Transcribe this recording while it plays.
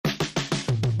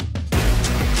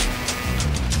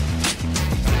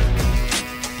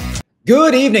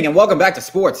Good evening and welcome back to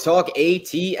Sports Talk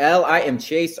ATL. I am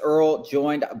Chase Earl,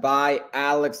 joined by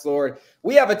Alex Lord.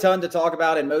 We have a ton to talk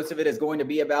about, and most of it is going to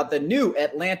be about the new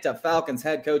Atlanta Falcons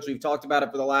head coach. We've talked about it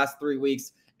for the last 3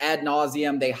 weeks ad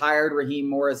nauseum. They hired Raheem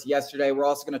Morris yesterday. We're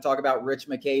also going to talk about Rich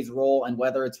McKay's role and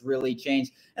whether it's really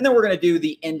changed. And then we're going to do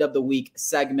the end of the week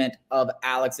segment of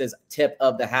Alex's tip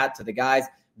of the hat to the guys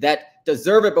that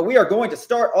deserve it. But we are going to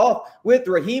start off with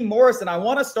Raheem Morris, and I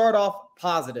want to start off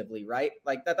positively, right?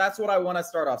 Like that's what I want to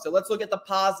start off. So let's look at the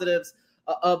positives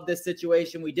of this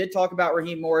situation. We did talk about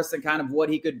Raheem Morris and kind of what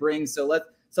he could bring. So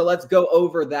let's go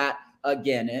over that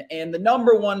again. And the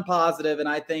number one positive, and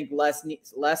I think Les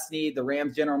Snead, the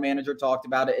Rams general manager, talked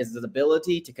about it, is his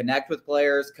ability to connect with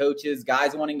players, coaches,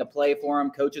 guys wanting to play for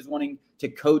him, coaches wanting to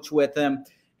coach with him,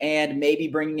 and maybe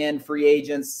bringing in free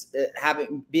agents,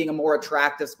 being a more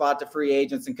attractive spot to free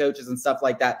agents and coaches and stuff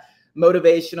like that.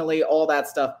 Motivationally, all that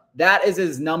stuff. That is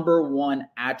his number one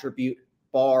attribute,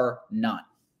 bar none.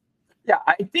 Yeah,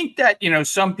 I think that,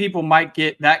 some people might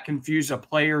get that confused, a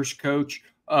player's coach.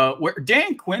 Where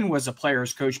Dan Quinn was a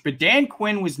player's coach, but Dan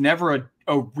Quinn was never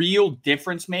a real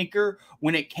difference maker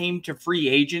when it came to free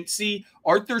agency.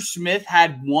 Arthur Smith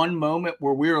had one moment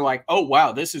where we were like, oh,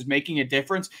 wow, this is making a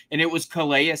difference. And it was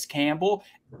Calais Campbell.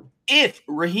 If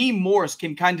Raheem Morris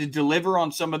can kind of deliver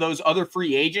on some of those other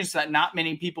free agents that not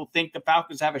many people think the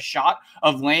Falcons have a shot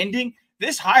of landing,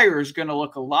 this hire is going to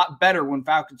look a lot better when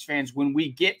Falcons fans, when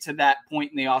we get to that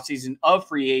point in the offseason of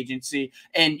free agency.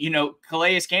 And,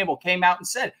 Calais Campbell came out and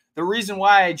said, the reason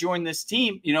why I joined this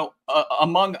team,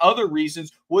 among other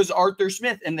reasons, was Arthur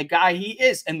Smith and the guy he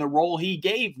is and the role he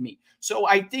gave me. So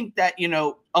I think that,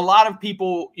 a lot of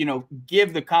people,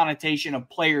 give the connotation of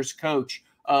player's coach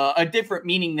a different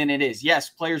meaning than it is. Yes,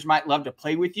 players might love to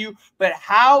play with you, but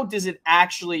how does it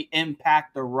actually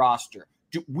impact the roster?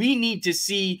 We need to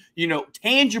see,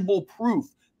 tangible proof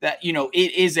that,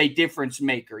 it is a difference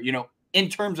maker, in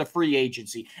terms of free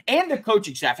agency and the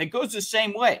coaching staff. It goes the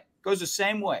same way.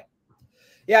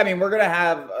 Yeah, I mean, we're going to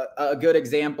have good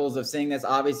examples of seeing this.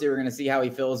 Obviously, we're going to see how he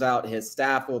fills out his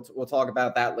staff. We'll talk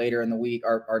about that later in the week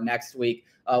or next week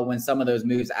when some of those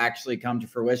moves actually come to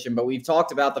fruition. But we've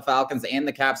talked about the Falcons and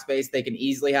the cap space. They can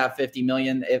easily have $50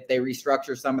 million. If they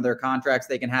restructure some of their contracts,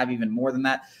 they can have even more than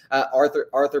that.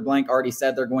 Arthur Blank already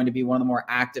said they're going to be one of the more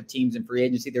active teams in free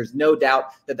agency. There's no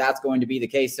doubt that that's going to be the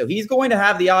case. So he's going to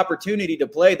have the opportunity to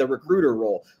play the recruiter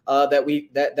role that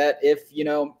if,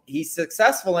 he's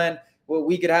successful in, well,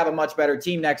 we could have a much better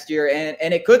team next year.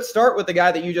 And it could start with the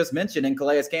guy that you just mentioned in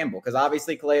Calais Campbell, because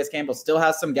obviously Calais Campbell still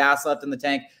has some gas left in the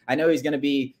tank. I know he's going to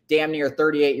be damn near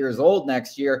 38 years old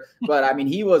next year, but I mean,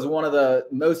 he was one of the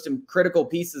most critical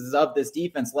pieces of this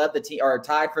defense, led the team or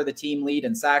tied for the team lead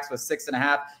in sacks with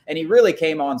 6.5. And he really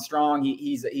came on strong.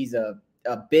 He's a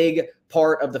big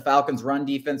part of the Falcons run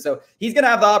defense. So he's going to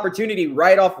have the opportunity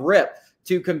right off rip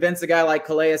to convince a guy like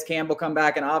Calais Campbell come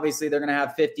back. And obviously they're going to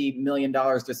have $50 million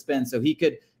to spend. So he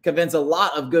could convince a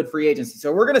lot of good free agency.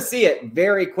 So we're going to see it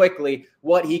very quickly,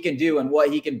 what he can do and what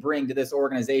he can bring to this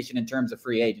organization in terms of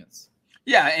free agents.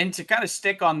 Yeah, and to kind of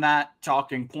stick on that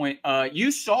talking point, you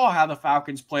saw how the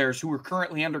Falcons players who were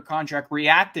currently under contract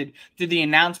reacted to the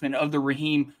announcement of the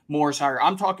Raheem Morris hire.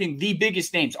 I'm talking the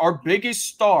biggest names, our biggest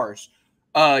stars,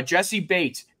 Jesse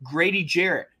Bates, Grady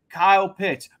Jarrett, Kyle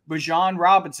Pitts, Bijan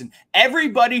Robinson,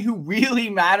 everybody who really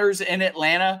matters in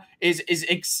Atlanta is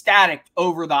ecstatic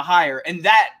over the hire. And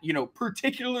that,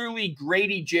 particularly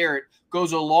Grady Jarrett,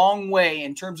 goes a long way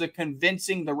in terms of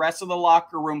convincing the rest of the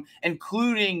locker room,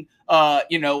 including,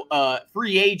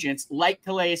 free agents like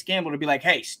Calais Campbell, to be like,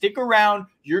 hey, stick around.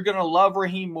 You're going to love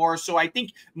Raheem Morris. So I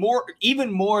think even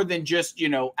more than just,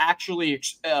 actually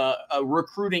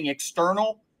recruiting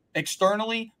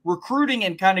externally, recruiting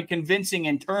and kind of convincing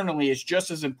internally is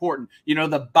just as important.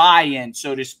 The buy-in,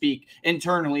 so to speak,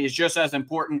 internally is just as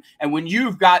important. And when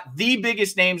you've got the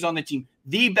biggest names on the team,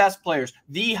 the best players,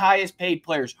 the highest paid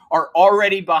players are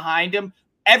already behind him,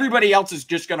 everybody else is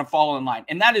just going to fall in line.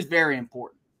 And that is very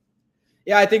important.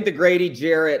 Yeah, I think the Grady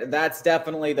Jarrett, that's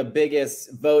definitely the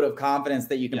biggest vote of confidence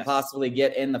that you can possibly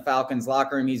get in the Falcons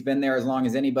locker room. He's been there as long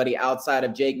as anybody outside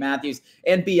of Jake Matthews.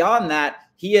 And beyond that,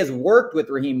 he has worked with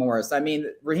Raheem Morris. I mean,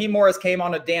 Raheem Morris came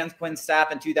on a Dan Quinn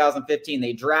staff in 2015.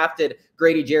 They drafted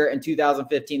Grady Jarrett in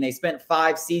 2015. They spent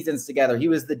 5 seasons together. He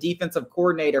was the defensive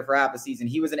coordinator for half a season.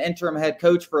 He was an interim head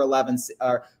coach for 11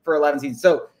 seasons.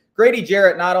 So Grady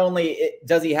Jarrett, not only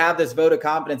does he have this vote of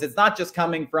confidence, it's not just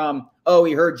coming from, oh,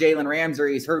 he heard Jalen Ramsey, or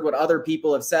he's heard what other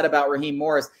people have said about Raheem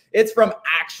Morris. It's from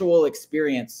actual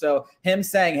experience. So him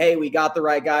saying, hey, we got the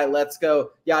right guy, let's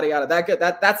go, yada, yada,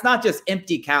 that's not just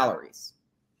empty calories.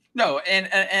 No, and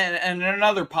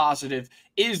another positive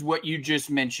is what you just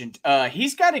mentioned.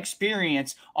 He's got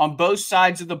experience on both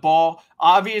sides of the ball.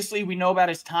 Obviously, we know about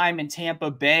his time in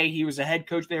Tampa Bay. He was a head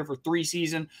coach there for 3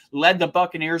 seasons, led the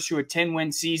Buccaneers to a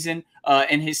 10-win season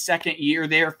in his second year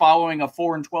there, following a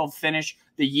 4-12 finish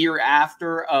the year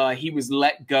after he was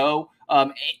let go.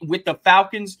 With the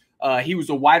Falcons, he was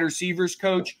a wide receivers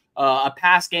coach, a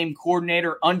pass game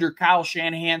coordinator under Kyle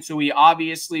Shanahan. So he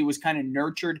obviously was kind of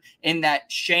nurtured in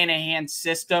that Shanahan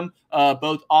system,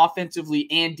 both offensively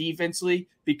and defensively,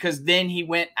 because then he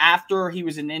went, after he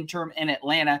was an intern in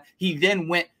Atlanta, he then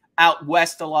went out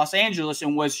west to Los Angeles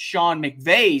and was Sean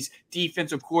McVay's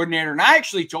defensive coordinator. And I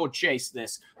actually told Chase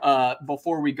this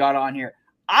before we got on here.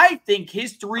 I think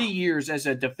his 3 years as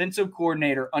a defensive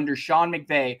coordinator under Sean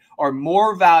McVay are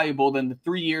more valuable than the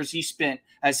 3 years he spent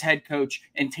as head coach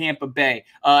in Tampa Bay.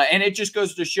 And it just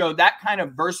goes to show that kind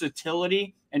of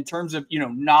versatility in terms of,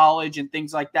 knowledge and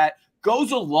things like that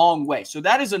goes a long way. So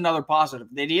that is another positive,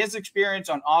 that he has experience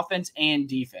on offense and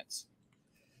defense.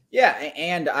 Yeah,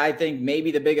 and I think maybe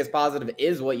the biggest positive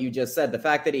is what you just said, the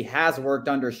fact that he has worked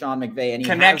under Sean McVay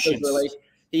and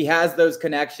he has those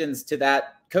connections to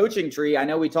that coaching tree. I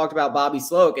know we talked about Bobby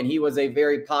Sloak, and he was a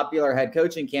very popular head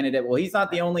coaching candidate. Well, he's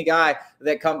not the only guy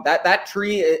that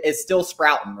tree is still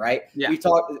sprouting, right? Yeah.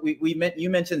 You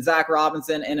mentioned Zach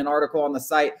Robinson in an article on the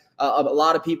site. A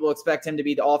lot of people expect him to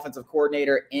be the offensive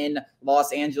coordinator in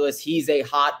Los Angeles. He's a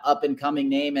hot up and coming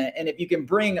name. And if you can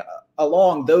bring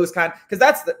along those because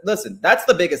that's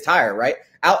the biggest hire, right?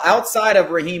 Outside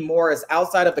of Raheem Morris,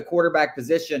 outside of the quarterback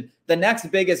position, the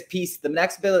next biggest piece, the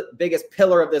next biggest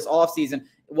pillar of this offseason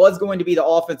was going to be the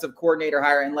offensive coordinator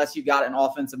hire, unless you got an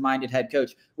offensive-minded head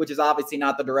coach, which is obviously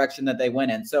not the direction that they went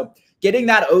in. So getting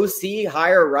that OC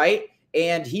hire right,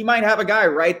 and he might have a guy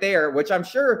right there, which I'm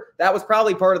sure that was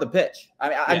probably part of the pitch. I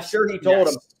mean, I'm sure he told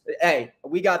him, hey,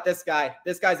 we got this guy.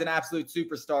 This guy's an absolute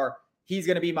superstar. He's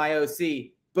going to be my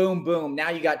OC. Boom, boom.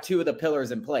 Now you got 2 of the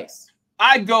pillars in place.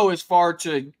 I'd go as far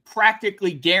to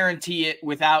practically guarantee it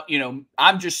without,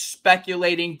 I'm just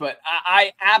speculating, but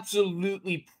I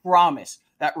absolutely promise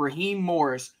that Raheem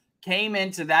Morris came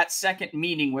into that second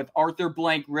meeting with Arthur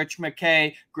Blank, Rich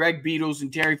McKay, Greg Beatles,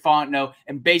 and Terry Fontenot,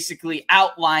 and basically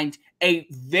outlined a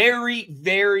very,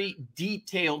 very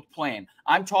detailed plan.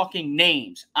 I'm talking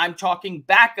names. I'm talking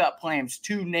backup plans,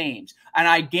 2 names. And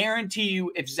I guarantee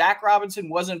you, if Zach Robinson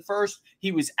wasn't first,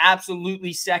 he was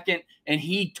absolutely second. And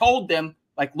he told them,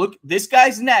 like, look, this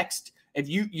guy's next. If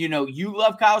you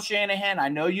love Kyle Shanahan, I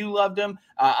know you loved him.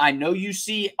 I know you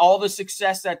see all the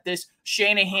success that this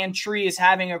Shanahan tree is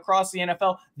having across the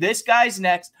NFL. This guy's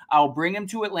next. I'll bring him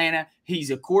to Atlanta.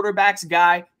 He's a quarterback's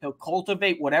guy. He'll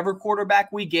cultivate whatever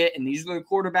quarterback we get, and these are the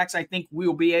quarterbacks I think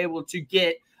we'll be able to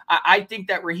get. I think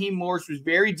that Raheem Morris was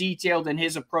very detailed in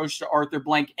his approach to Arthur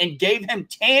Blank and gave him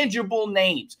tangible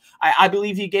names. I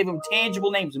believe he gave him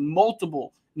tangible names,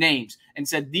 multiple names, and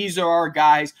said, these are our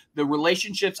guys. The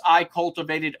relationships I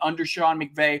cultivated under Sean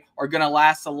McVay are going to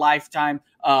last a lifetime.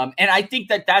 And I think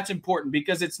that that's important,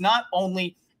 because it's not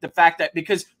only the fact that,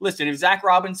 because listen, if Zach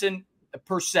Robinson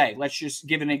per se, let's just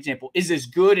give an example, is as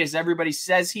good as everybody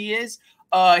says he is,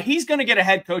 he's going to get a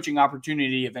head coaching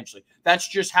opportunity eventually. That's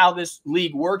just how this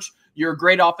league works. You're a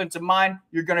great offensive mind.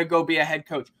 You're going to go be a head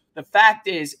coach. The fact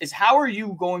is how are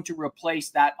you going to replace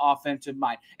that offensive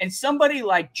mind? And somebody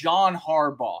like John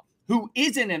Harbaugh, who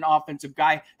isn't an offensive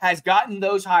guy, has gotten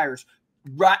those hires.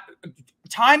 Right,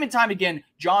 time and time again,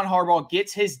 John Harbaugh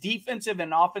gets his defensive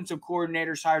and offensive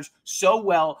coordinators hires so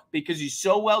well because he's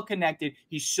so well connected.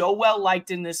 He's so well liked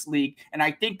in this league. And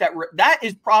I think that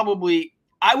is probably,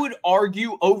 I would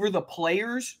argue, over the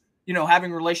players,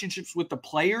 having relationships with the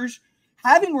players.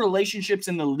 Having relationships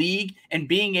in the league and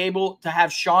being able to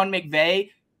have Sean McVay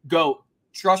go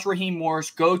trust Raheem Morris,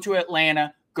 go to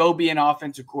Atlanta, go be an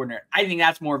offensive coordinator. I think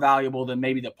that's more valuable than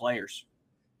maybe the players.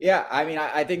 Yeah, I mean,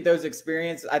 I think those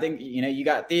experience, I think, you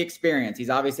got the experience.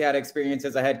 He's obviously had experience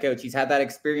as a head coach. He's had that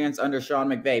experience under Sean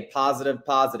McVay.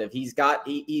 Positive. He's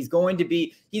going to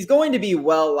be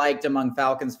well liked among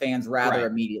Falcons fans rather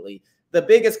immediately. The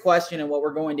biggest question, and what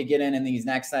we're going to get in these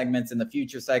next segments and the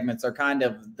future segments, are kind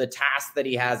of the tasks that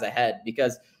he has ahead.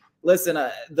 Because, listen,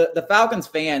 the Falcons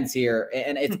fans here,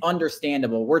 and it's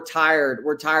understandable, we're tired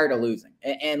of losing.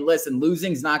 And listen,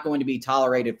 losing's not going to be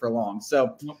tolerated for long.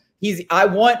 So I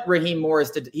want Raheem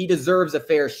Morris he deserves a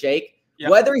fair shake.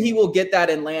 Yep. Whether he will get that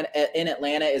in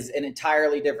Atlanta is an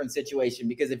entirely different situation.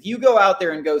 Because if you go out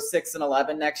there and go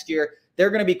 6-11 next year,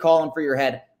 they're going to be calling for your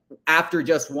head after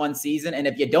just one season. And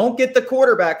if you don't get the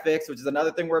quarterback fix, which is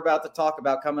another thing we're about to talk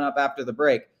about coming up after the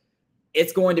break,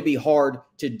 it's going to be hard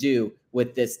to do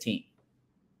with this team.